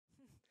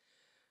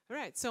All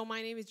right, so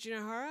my name is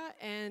Gina Hara,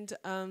 and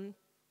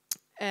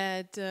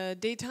at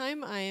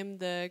daytime, I am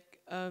the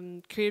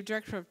creative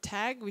director of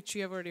TAG, which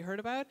you have already heard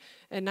about.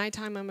 At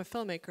nighttime, I'm a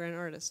filmmaker and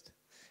artist,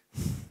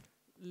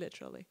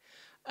 literally.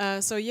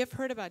 So you've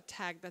heard about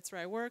TAG, that's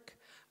where I work.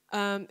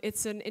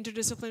 It's an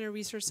interdisciplinary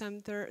research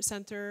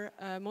center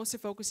mostly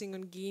focusing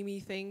on gamey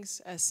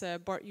things, as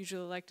Bart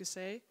usually like to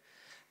say.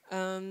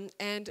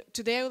 And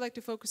today I would like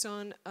to focus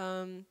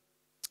on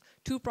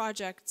two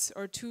projects,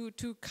 or two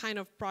kind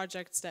of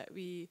projects that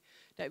we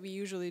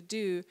usually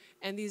do,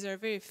 and these are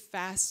very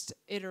fast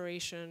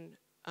iteration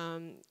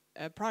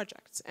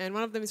projects. And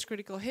one of them is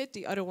Critical Hit,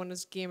 the other one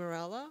is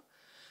Gamerella.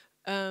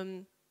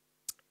 And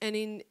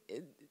in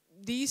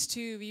these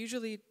two, we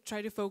usually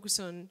try to focus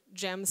on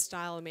gem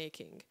style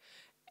making,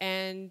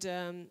 and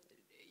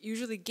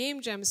usually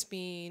game jams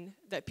mean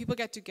that people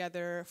get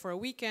together for a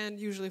weekend,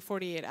 usually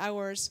 48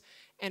 hours,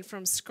 and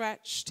from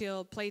scratch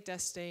till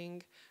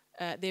playtesting,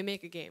 they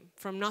make a game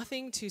from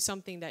nothing to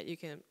something that you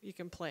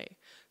can play.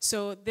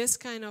 So this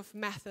kind of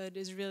method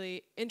is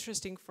really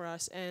interesting for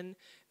us, and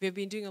we've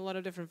been doing a lot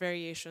of different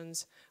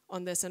variations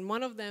on this. And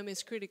one of them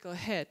is Critical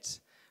Hit.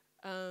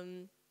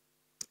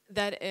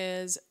 That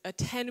is a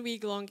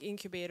 10-week-long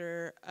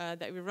incubator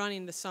that we run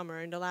in the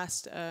summer in the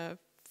last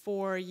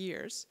 4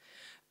 years.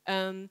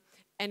 And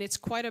it's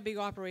quite a big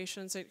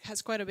operation, so it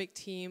has quite a big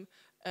team.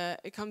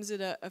 It comes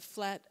with a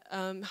flat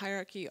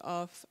hierarchy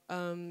of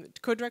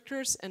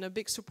co-directors and a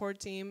big support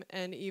team,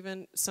 and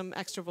even some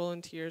extra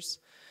volunteers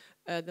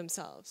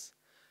themselves.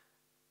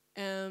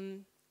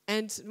 And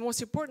the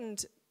most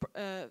important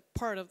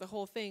part of the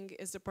whole thing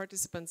is the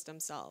participants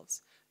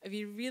themselves.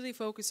 We really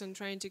focus on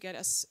trying to get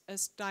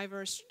as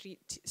diverse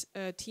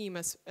team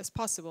as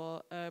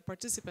possible,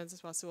 participants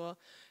as possible.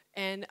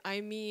 And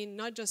I mean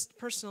not just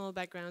personal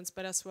backgrounds,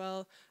 but as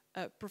well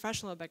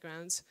professional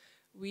backgrounds.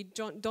 We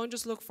don't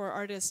just look for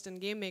artists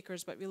and game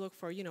makers, but we look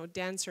for, you know,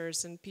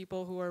 dancers and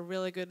people who are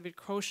really good with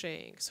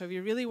crocheting. So we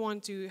really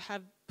want to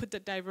put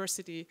that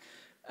diversity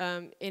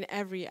in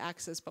every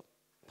axis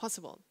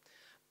possible.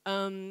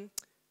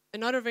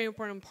 Another very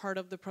important part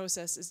of the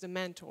process is the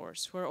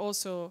mentors, who are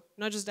also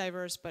not just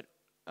diverse, but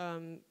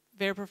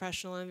very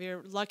professional. And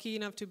we're lucky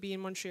enough to be in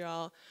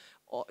Montreal.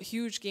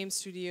 Huge game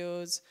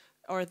studios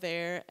are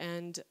there,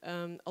 and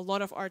a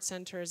lot of art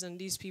centers, and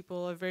these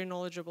people are very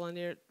knowledgeable, and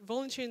they're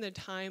volunteering their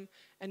time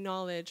and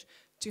knowledge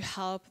to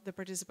help the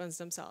participants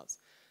themselves.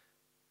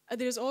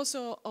 There's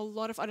also a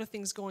lot of other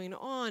things going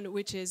on,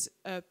 which is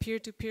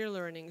peer-to-peer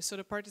learning. So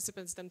the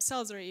participants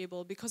themselves are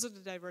able, because of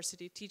the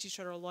diversity, teach each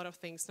other a lot of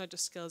things, not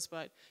just skills,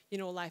 but, you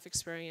know, life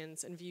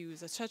experience and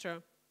views,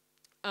 etc.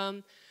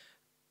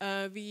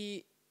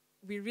 We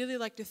really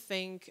like to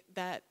think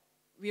that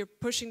we are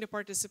pushing the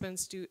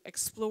participants to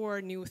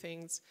explore new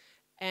things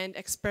and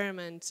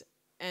experiment.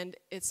 And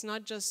it's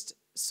not just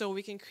so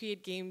we can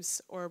create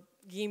games or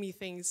gamey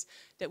things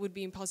that would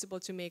be impossible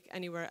to make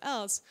anywhere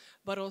else,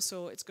 but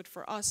also it's good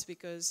for us,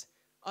 because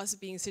us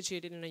being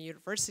situated in a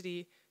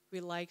university,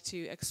 we like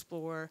to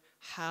explore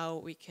how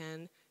we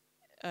can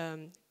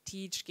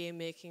teach game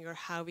making, or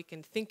how we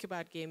can think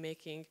about game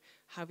making,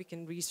 how we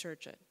can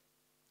research it.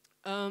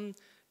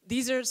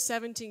 These are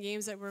 17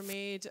 games that were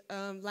made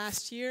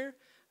last year.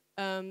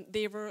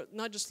 They were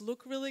not just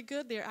look really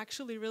good, they're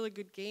actually really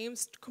good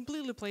games,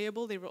 completely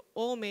playable. They were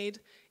all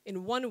made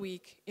in 1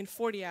 week, in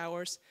 40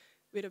 hours,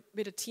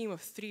 with a team of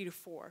 3 to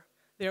 4.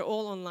 They're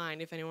all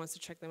online. If anyone wants to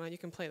check them out, you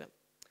can play them.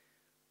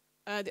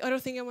 The other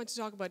thing I want to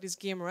talk about is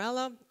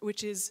Gamerella,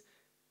 which is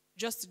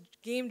just a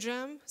game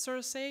jam, sort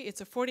of say.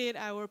 It's a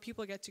 48-hour,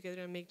 people get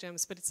together and make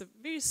jams, but it's a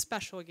very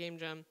special game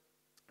jam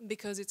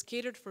because it's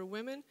catered for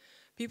women,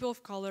 people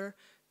of color,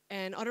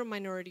 and other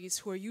minorities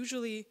who are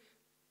usually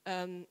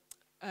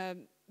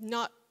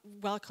not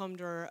welcomed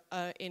or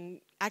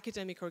in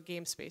academic or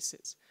game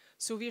spaces.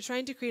 So we are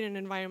trying to create an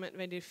environment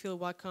where they feel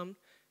welcome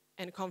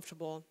and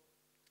comfortable.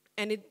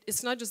 And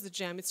it's not just the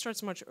jam, it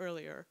starts much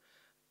earlier.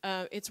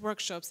 It's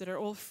workshops that are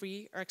all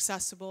free, are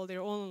accessible,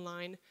 they're all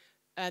online.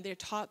 They're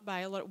taught by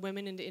a lot of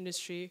women in the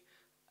industry,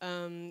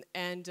 and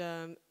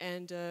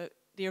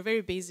they are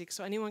very basic,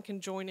 so anyone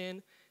can join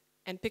in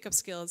and pick up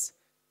skills.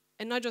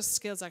 And not just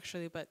skills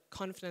actually, but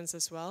confidence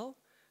as well.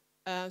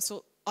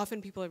 So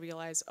often people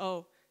realize,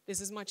 oh, this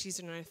is much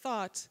easier than I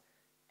thought.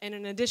 And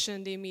in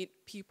addition, they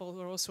meet people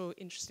who are also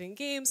interested in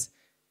games.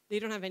 They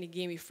don't have any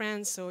gamey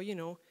friends, so, you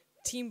know,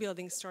 team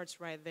building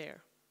starts right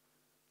there.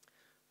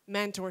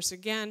 Mentors,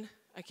 again,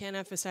 I can't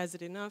emphasize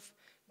it enough.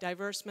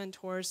 Diverse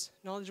mentors,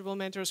 knowledgeable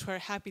mentors who are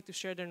happy to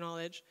share their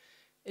knowledge.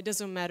 It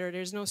doesn't matter,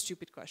 there's no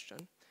stupid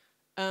question.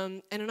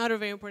 And another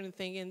very important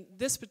thing in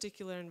this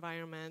particular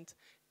environment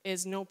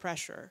is no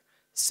pressure.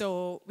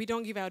 So we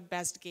don't give out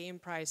best game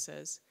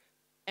prizes.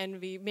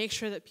 And we make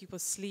sure that people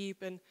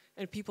sleep and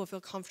people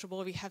feel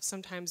comfortable. We have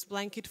sometimes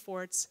blanket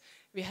forts.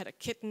 We had a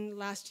kitten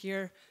last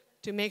year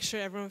to make sure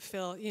everyone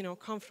feel, you know,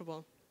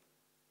 comfortable.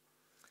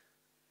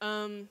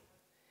 And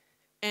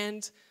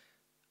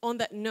on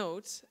that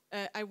note,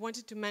 I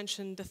wanted to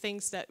mention the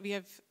things that we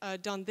have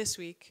done this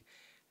week,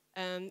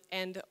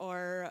 and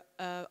our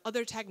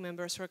other TAG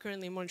members who are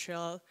currently in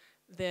Montreal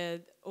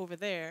over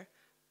there.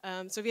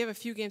 So we have a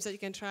few games that you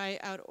can try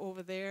out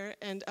over there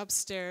and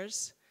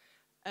upstairs,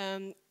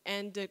 and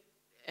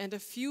a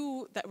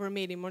few that were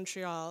made in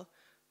Montreal.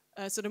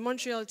 So the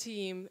Montreal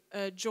team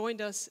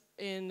joined us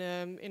in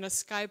a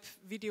Skype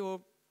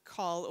video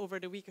call over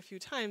the week a few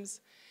times,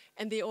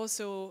 and they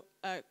also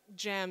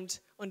jammed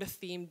on the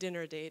theme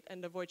dinner date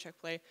and the Wojciech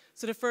play.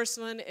 So the first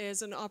one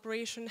is an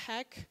operation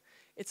hack.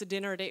 It's a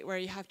dinner date where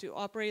you have to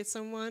operate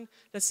someone.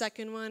 The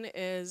second one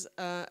is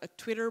a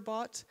Twitter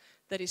bot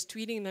that is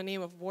tweeting the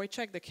name of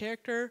Wojciech, the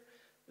character.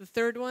 The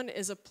third one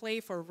is a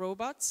play for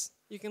robots.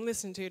 You can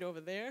listen to it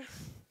over there.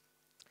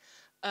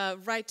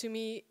 Write to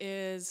Me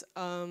is,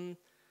 try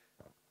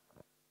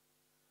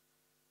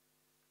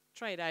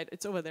it out,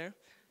 it's over there.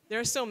 There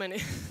are so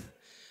many.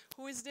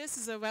 Who Is This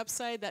is a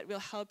website that will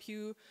help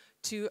you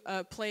to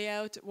play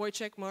out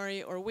Wojciech,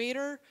 Mari, or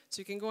Waiter.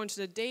 So you can go into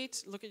the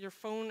date, look at your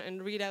phone,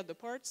 and read out the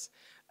parts.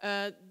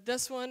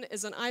 This one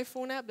is an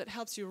iPhone app that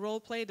helps you role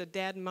play the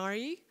dad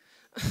Mari.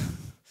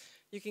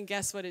 You can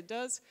guess what it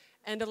does.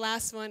 And the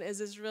last one is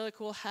this really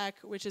cool hack,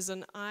 which is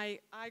an eye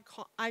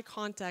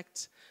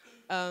contact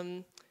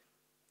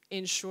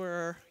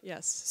insurer.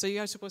 Yes. So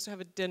you are supposed to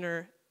have a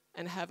dinner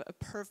and have a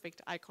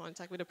perfect eye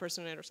contact with the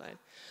person on the other side.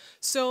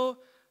 So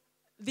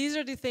these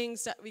are the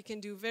things that we can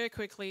do very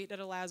quickly that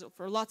allows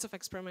for lots of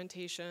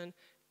experimentation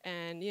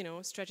and, you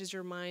know, stretches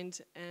your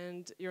mind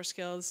and your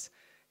skills.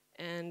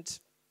 And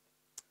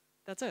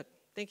that's it.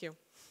 Thank you.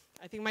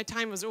 I think my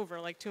time was over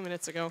like 2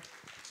 minutes ago.